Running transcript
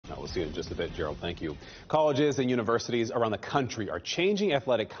We'll see you in just a bit, Gerald. Thank you. Colleges and universities around the country are changing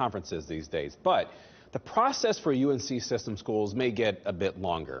athletic conferences these days, but the process for UNC System schools may get a bit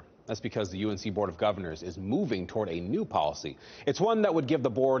longer. That's because the UNC Board of Governors is moving toward a new policy. It's one that would give the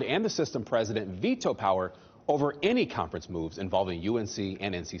board and the system president veto power over any conference moves involving UNC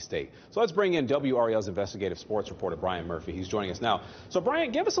and NC State. So let's bring in WRAL's investigative sports reporter Brian Murphy. He's joining us now. So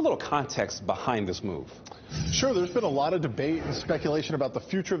Brian, give us a little context behind this move. Sure, there's been a lot of debate and speculation about the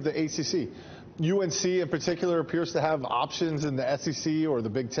future of the ACC. UNC in particular appears to have options in the SEC or the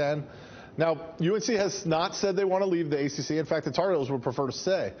Big Ten. Now, UNC has not said they want to leave the ACC. In fact, the Tar Heels would prefer to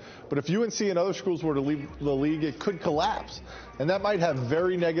stay. But if UNC and other schools were to leave the league, it could collapse. And that might have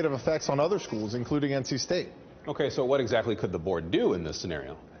very negative effects on other schools, including NC State. Okay, so what exactly could the board do in this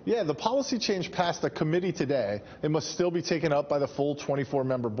scenario? Yeah, the policy change passed a committee today. It must still be taken up by the full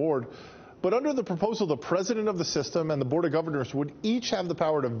 24-member board. But under the proposal, the president of the system and the Board of Governors would each have the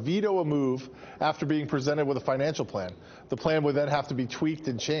power to veto a move after being presented with a financial plan. The plan would then have to be tweaked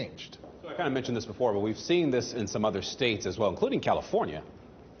and changed. I kind of mentioned this before, but we've seen this in some other states as well, including California.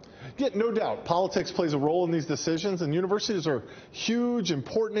 Yeah, no doubt. Politics plays a role in these decisions, and universities are huge,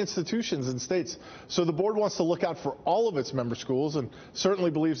 important institutions in states. So the board wants to look out for all of its member schools and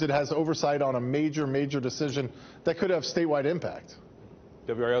certainly believes it has oversight on a major decision that could have statewide impact.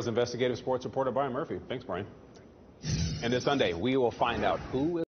 WRAL's investigative sports reporter Brian Murphy. Thanks, Brian. And this Sunday, we will find out who is